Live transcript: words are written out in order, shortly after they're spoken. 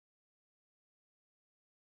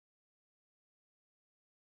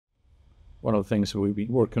one of the things that we've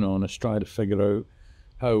been working on is trying to figure out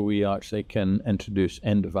how we actually can introduce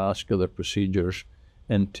endovascular procedures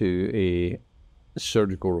into a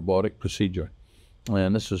surgical robotic procedure.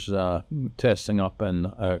 And this was testing up in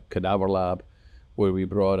a cadaver lab where we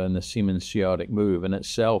brought in the Siemens Chaotic Move, and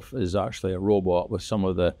itself is actually a robot with some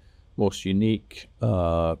of the most unique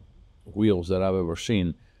wheels that I've ever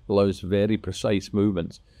seen. Allows very precise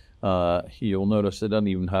movements. You'll notice it doesn't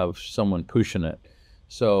even have someone pushing it.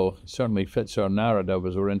 So it certainly fits our narrative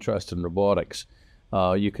as we're interested in robotics.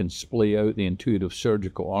 You can splay out the intuitive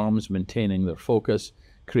surgical arms, maintaining their focus,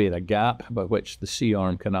 create a gap by which the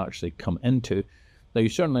C-arm can actually come into. Now, you're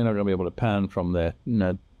certainly not going to be able to pan from the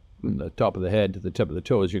top of the head to the tip of the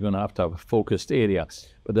toes. You're going to have a focused area.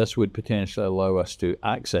 But this would potentially allow us to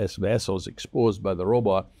access vessels exposed by the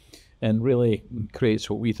robot and really creates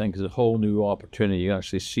what we think is a whole new opportunity. You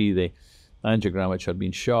actually see the angiogram which had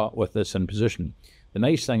been shot with this in position. The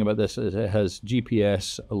nice thing about this is it has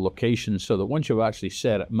GPS location, so that once you've actually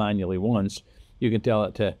set it manually once, you can tell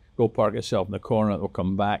it to go park itself in the corner. It will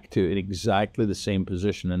come back to exactly the same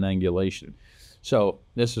position and angulation. So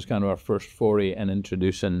this is kind of our first foray in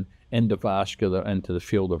introducing endovascular into the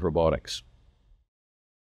field of robotics.